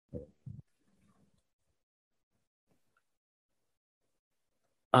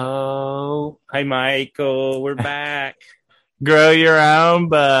Oh, hey Michael, we're back. Grow your own,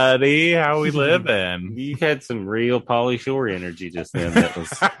 buddy. How we living? You had some real Pauly Shore energy just then. That was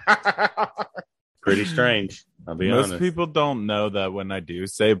pretty strange. I'll be Most honest. people don't know that when I do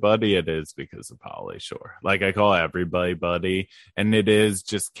say buddy, it is because of Polly Shore. Like I call everybody buddy, and it is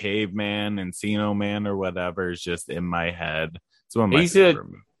just Caveman, Encino Man, or whatever is just in my head. It's one of my He's a favorite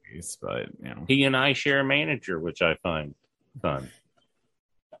movies, but he and I share a manager, which I find fun.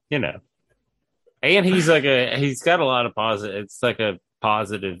 You know, and he's got a lot of positive. It's like a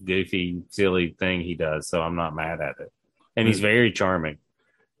positive, goofy, silly thing he does. So I'm not mad at it, and he's very charming.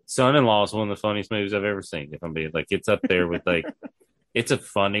 Son-in-Law is one of the funniest movies I've ever seen. If I'm being like, it's up there with like, it's a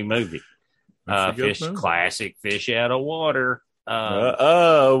funny movie. It's a good Fish movie. classic fish out of water.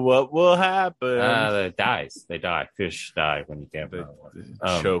 What will happen? They die. Fish die when you can't They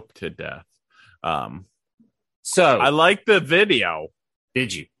water. choke to death. So I like the video.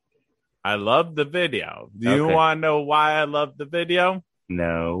 did you? I love the video. Do you Okay. want to know why I love the video?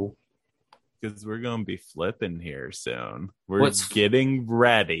 No. Because we're going to be flipping here soon. We're What's getting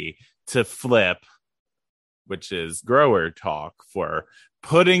ready to flip, which is grower talk for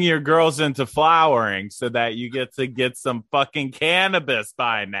putting your girls into flowering so that you get some fucking cannabis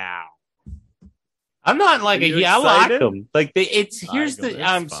by now. I'm not like Are you I like excited? them. Like here's Like 'em. the It's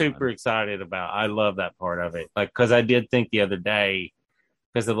I'm fun. super excited about. I love that part of it. Like because I did think the other day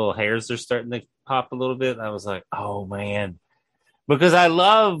because the little hairs are starting to pop a little bit. I was like, oh man, because I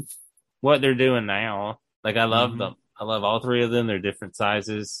love what they're doing now. Like I love them. I love all three of them. They're different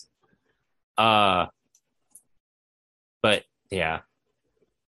sizes. But yeah.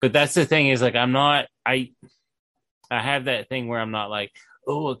 But that's the thing is like I have that thing where I'm not like,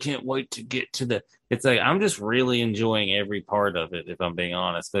 oh, I can't wait to get to the it's like I'm just really enjoying every part of it, if I'm being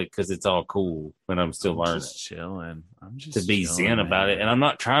honest, because it's all cool when I'm still learning Just chilling. I'm just to be chilling, zen about it. man. And I'm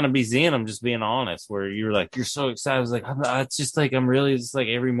not trying to be zen, I'm just being honest, where you're like, you're so excited. I was like, it's just like I'm really just like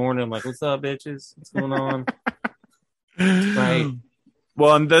every morning I'm like, what's up, bitches? What's going on? Right.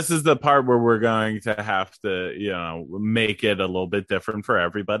 Well, and this is the part where we're going to have to, make it a little bit different for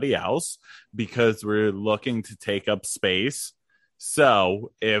everybody else because we're looking to take up space.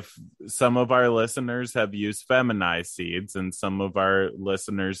 So, if some of our listeners have used feminized seeds and some of our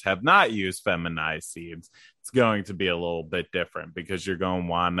listeners have not used feminized seeds, it's going to be a little bit different because you're going to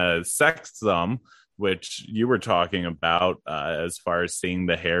want to sex them, which you were talking about as far as seeing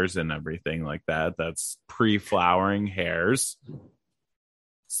the hairs and everything like that. That's pre-flowering hairs.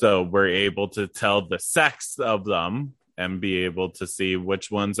 So we're able to tell the sex of them and be able to see which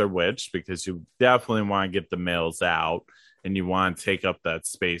ones are which because you definitely want to get the males out and you want to take up that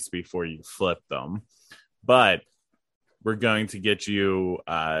space before you flip them. But we're going to get you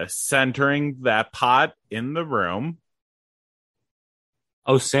centering that pot in the room.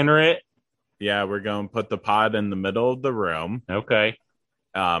 Oh, center it. Yeah, we're going to put the pot in the middle of the room. Okay.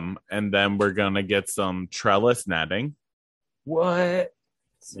 And then we're going to get some trellis netting. What?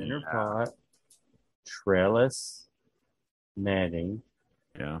 Center pot, trellis, netting,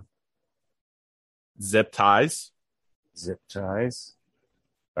 Yeah. Zip ties. zip ties.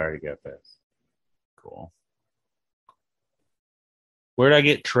 I already got this. Cool. Where'd I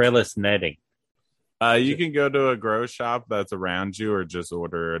get trellis netting? You can go to a grow shop that's around you or just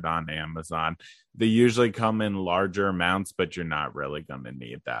order it on Amazon. They usually come in larger amounts, but you're not really going to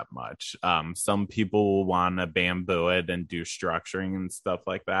need that much. Some people will want to bamboo it and do structuring and stuff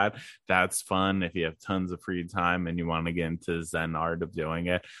like that. That's fun if you have tons of free time and you want to get into Zen art of doing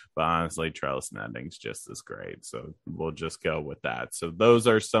it. But honestly, trellis netting's just as great. So we'll just go with that. So those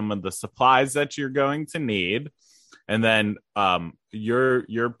are some of the supplies that you're going to need. And then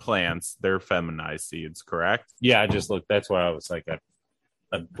your plants, they're feminized seeds, correct? Yeah, I just looked. That's why I was like, I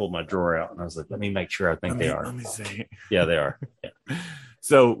pulled my drawer out and I was like, let me make sure I think they are. Let me see. Yeah, they are. Yeah.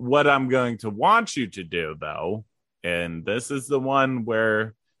 So what I'm going to want you to do, though, and this is the one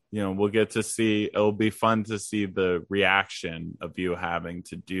where, we'll get to see, it'll be fun to see the reaction of you having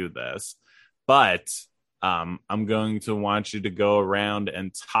to do this. But I'm going to want you to go around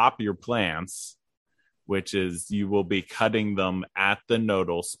and top your plants, which is you will be cutting them at the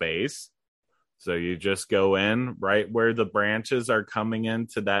nodal space. So you just go in right where the branches are coming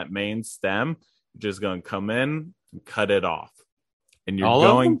into that main stem. You're just going to come in and cut it off. And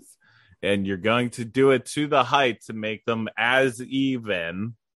you're going to do it to the height to make them as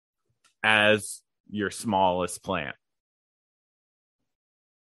even as your smallest plant.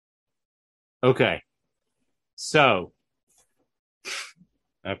 Okay. So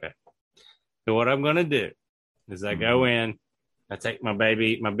what I'm going to do is I go in, I take my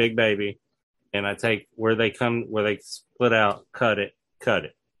big baby, and I take where they split out, cut it.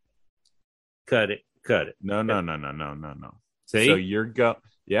 cut it. No. So See?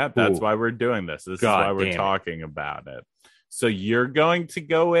 yeah, that's Ooh, why we're doing this. This is why God we're damn it. talking about it. So you're going to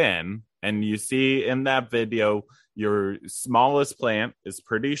go in, and you see in that video, your smallest plant is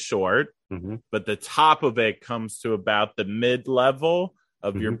pretty short, Mm-hmm. but the top of it comes to about the mid level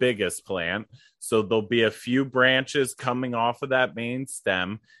of your Mm-hmm. biggest plant. So there'll be a few branches coming off of that main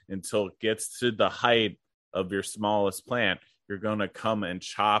stem until it gets to the height of your smallest plant. You're going to come and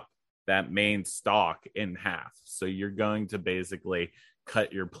chop that main stalk in half. So you're going to basically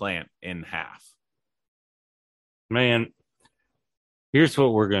cut your plant in half. Man, here's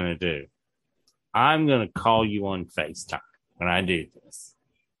what we're going to do. I'm going to call you on FaceTime when I do this.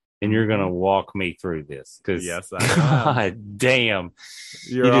 And you're going to walk me through this. Because, Yes, I God damn.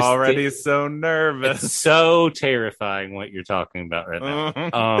 You're already so nervous. It's so terrifying what you're talking about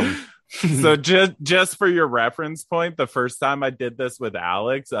right now. So just for your reference point, the first time I did this with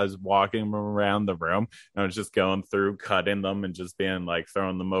Alex, I was walking around the room and I was just going through cutting them and just being like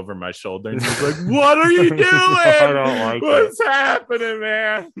throwing them over my shoulder and he's like, what are you doing? I don't like What's happening,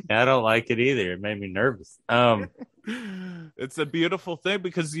 man? I don't like it either. It made me nervous. It's a beautiful thing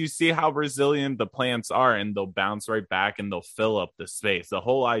because you see how resilient the plants are and they'll bounce right back and they'll fill up the space. The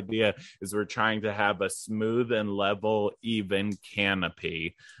whole idea is we're trying to have a smooth and level, even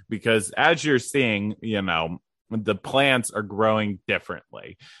canopy because as you're seeing, the plants are growing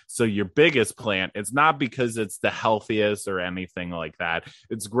differently. So your biggest plant, it's not because it's the healthiest or anything like that.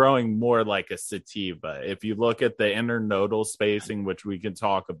 It's growing more like a sativa. If you look at the internodal spacing, which we can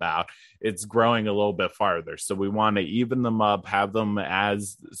talk about, it's growing a little bit farther. So we want to even them up, have them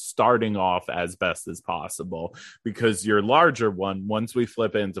as starting off as best as possible because your larger one, once we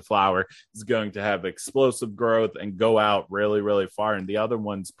flip it into flower, is going to have explosive growth and go out really, really far. And the other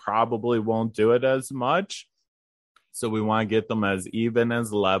ones probably won't do it as much. So we want to get them as even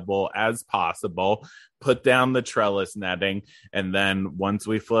as level as possible, put down the trellis netting, and then once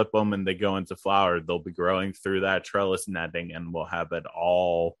we flip them and they go into flower, they'll be growing through that trellis netting and we'll have it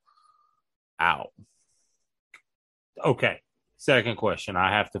all out. Okay. Second question.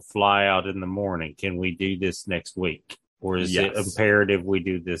 I have to fly out in the morning. Can we do this next week? Or is it imperative we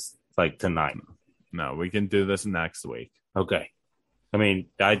do this like tonight? No, we can do this next week. Okay. I mean,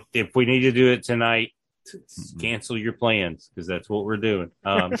 if we need to do it tonight, cancel your plans because that's what we're doing.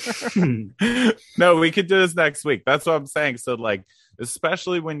 No, we could do this next week. That's what I'm saying. So like,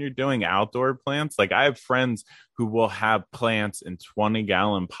 especially when you're doing outdoor plants, like I have friends who will have plants in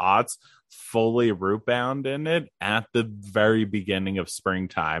 20-gallon pots fully root bound in it at the very beginning of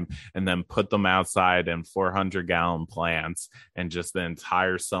springtime and then put them outside in 400-gallon plants and just the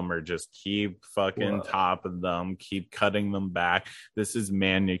entire summer just keep fucking topping them, keep cutting them back. This is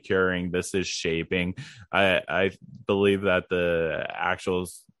manicuring, this is shaping. I believe that the actual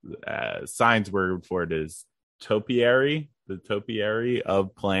science word for it is topiary, the topiary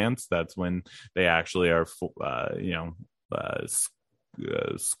of plants. That's when they actually are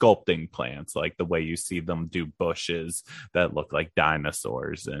sculpting plants, like the way you see them do bushes that look like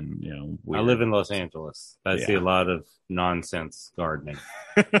dinosaurs. And I live in Los Angeles. I see a lot of nonsense gardening.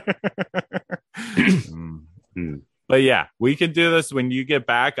 But yeah, we could do this when you get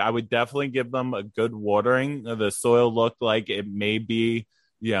back. I would definitely give them a good watering. The soil looked like it may be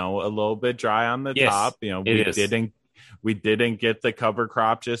a little bit dry on the top. We didn't get the cover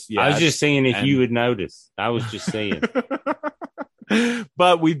crop just yet. I was just saying if you would notice. I was just saying.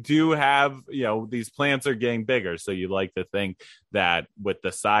 But we do have, these plants are getting bigger. So you like to think that with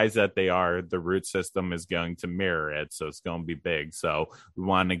the size that they are, the root system is going to mirror it. So it's going to be big. So we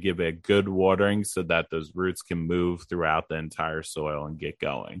want to give it good watering so that those roots can move throughout the entire soil and get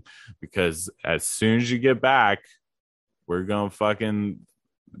going. Because as soon as you get back, we're going to fucking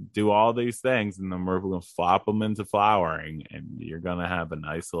do all these things and then we're going to flop them into flowering and you're going to have a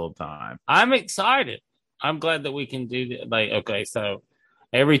nice little time. I'm excited. I'm glad that we can do that. Like, okay, so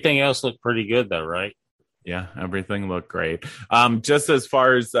everything else looked pretty good though, right? Yeah, everything looked great. Just as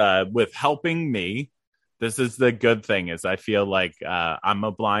far as with helping me, this is the good thing is I feel like I'm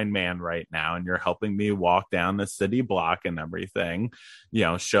a blind man right now and you're helping me walk down the city block and everything,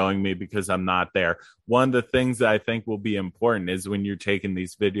 showing me because I'm not there. One of the things that I think will be important is when you're taking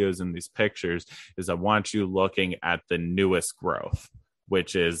these videos and these pictures is I want you looking at the newest growth,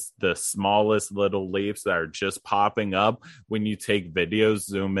 which is the smallest little leaves that are just popping up. When you take videos,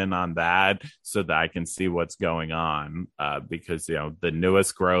 zoom in on that so that I can see what's going on. Because, the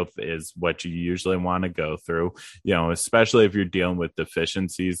newest growth is what you usually want to go through, especially if you're dealing with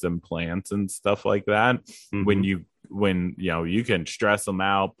deficiencies in plants and stuff like that. Mm-hmm. when you can stress them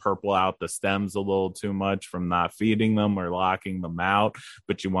out, purple out the stems a little too much from not feeding them or locking them out,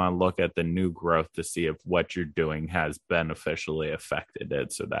 but you want to look at the new growth to see if what you're doing has beneficially affected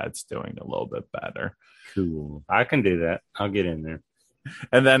it, so that's doing a little bit better. Cool. I can do that. I'll get in there.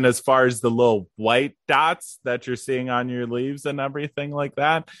 And then as far as the little white dots that you're seeing on your leaves and everything like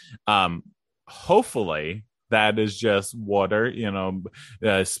that, hopefully that is just water,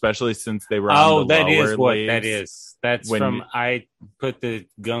 especially since they were on the that lower is what leaves. that is. That's I put the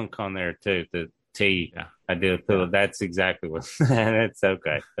gunk on there too, the tea. Yeah. I did. So that's exactly what. That's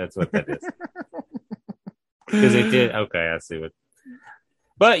okay. That's what that is. Because it did. Okay, I see what.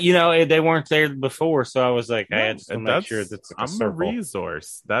 But they weren't there before, so I was like, hey, I just want to make sure that's I'm a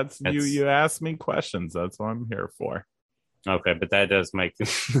resource. That's you ask me questions. That's what I'm here for. Okay, but that does make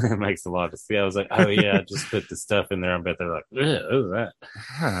that makes a lot of sense. I was like, oh yeah, I just put the stuff in there. I bet they're like, who's that?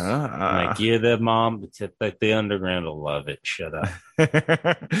 I'm like, yeah, the mom, like the underground will love it. Shut up.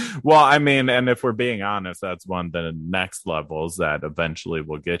 Well, I mean, and if we're being honest, that's one of the next levels that eventually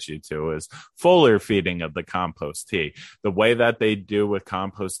will get you to is foliar feeding of the compost tea. The way that they do with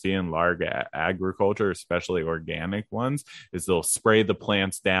compost tea in large agriculture, especially organic ones, is they'll spray the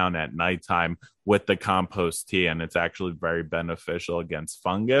plants down at nighttime with the compost tea, and it's actually very beneficial against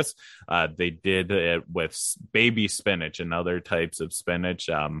fungus. They did it with baby spinach and other types of spinach.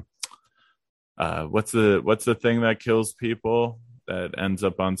 What's the thing that kills people that ends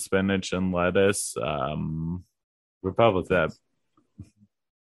up on spinach and lettuce? Republicans.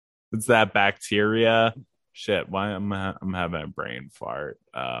 It's that bacteria. Shit, why I'm having a brain fart.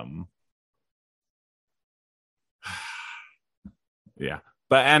 Yeah,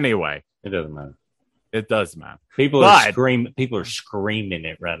 but anyway, it doesn't matter. It does matter. People are screaming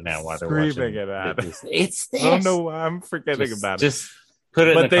it right now while they're watching it at it's this. Oh no, I'm forgetting about it. Just put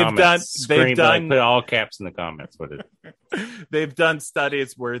it in the comments. They've done put all caps in the comments. What is it? They've done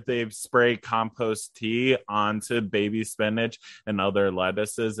studies where they've sprayed compost tea onto baby spinach and other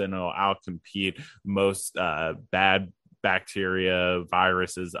lettuces, and it'll outcompete most bad bacteria,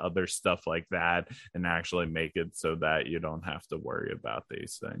 viruses, other stuff like that, and actually make it so that you don't have to worry about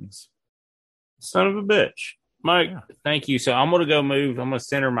these things. Son of a bitch. Mike, Thank you. So I'm going to go move. I'm going to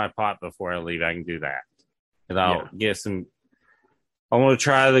center my pot before I leave. I can do that. And I'll get some. I want to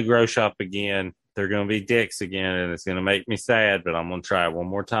try the grow shop again. They're going to be dicks again, and it's going to make me sad, but I'm going to try it one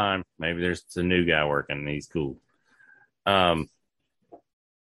more time. Maybe there's a new guy working, and he's cool. Damn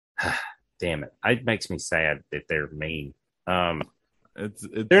it. It makes me sad that they're mean.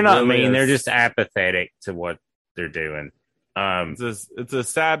 They're not really mean. They're just apathetic to what they're doing. It's a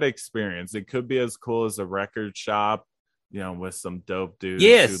sad experience. It could be as cool as a record shop, with some dope dudes.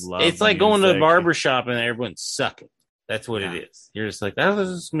 Yes, who love it's like going to a barber shop and everyone's sucking. That's what it is. You're just like, this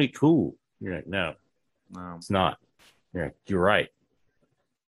is gonna be cool. You're like, no, it's not. You're like, you're right.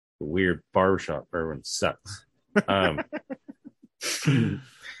 The weird barbershop where everyone sucks.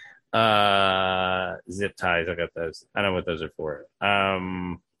 Zip ties, I got those. I know what those are for.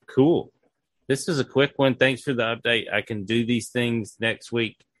 Cool. This is a quick one. Thanks for the update. I can do these things next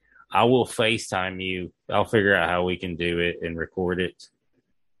week. I will FaceTime you. I'll figure out how we can do it and record it,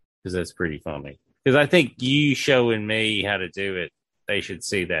 because that's pretty funny. Because I think you showing me how to do it, they should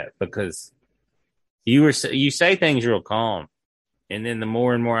see that, because you say things real calm, and then the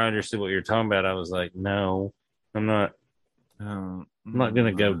more and more I understood what you're talking about, I was like, no, I'm not. I'm not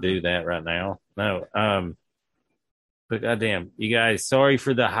gonna go do that right now. No. But goddamn, you guys, sorry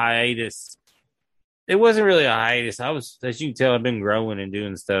for the hiatus. It wasn't really a hiatus. As you can tell, I've been growing and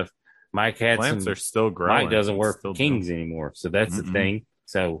doing stuff. Mike had plants are still growing. Mike doesn't work for Kings anymore, so that's the thing.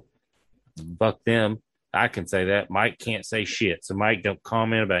 So fuck them. I can say that. Mike can't say shit. So Mike, don't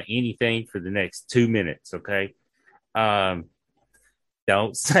comment about anything for the next 2 minutes, okay?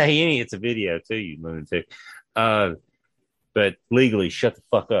 Don't say any. It's a video too, you lunatic. But legally, shut the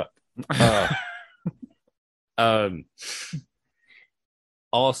fuck up.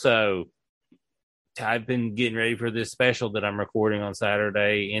 Also, I've been getting ready for this special that I'm recording on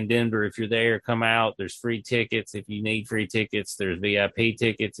Saturday in Denver. If you're there, come out. There's free tickets if you need free tickets. There's VIP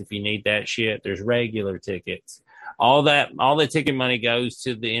tickets if you need that shit. There's regular tickets. All the ticket money goes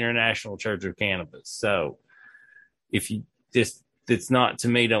to the International Church of Cannabis. So if you it's not to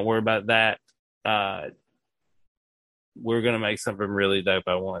me, don't worry about that. We're going to make something really dope.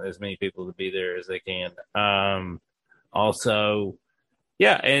 I want as many people to be there as they can. Also,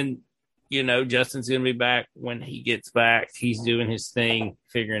 and Justin's going to be back when he gets back. He's doing his thing,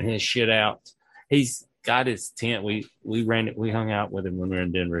 figuring his shit out. He's got his tent. We ran it. We hung out with him when we were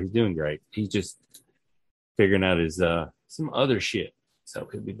in Denver. He's doing great. He's just figuring out his some other shit. So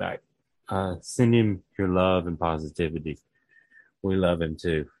he'll be back Send him your love and positivity. We love him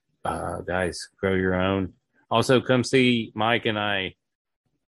too. Guys, grow your own. Also, come see Mike and I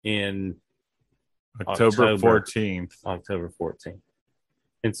in October 14th. October 14th.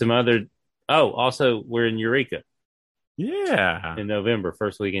 And some other. Oh, also, we're in Eureka Yeah. in November,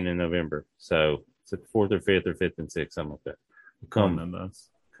 first weekend in November. So it's the 4th or 5th or 5th and 6th, something like that.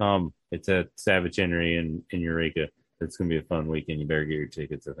 Come. It's at Savage Henry in Eureka. It's going to be a fun weekend. You better get your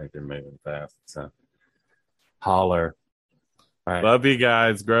tickets. I think they're moving fast. So holler. All right. Love you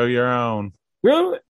guys. Grow your own. Grow it.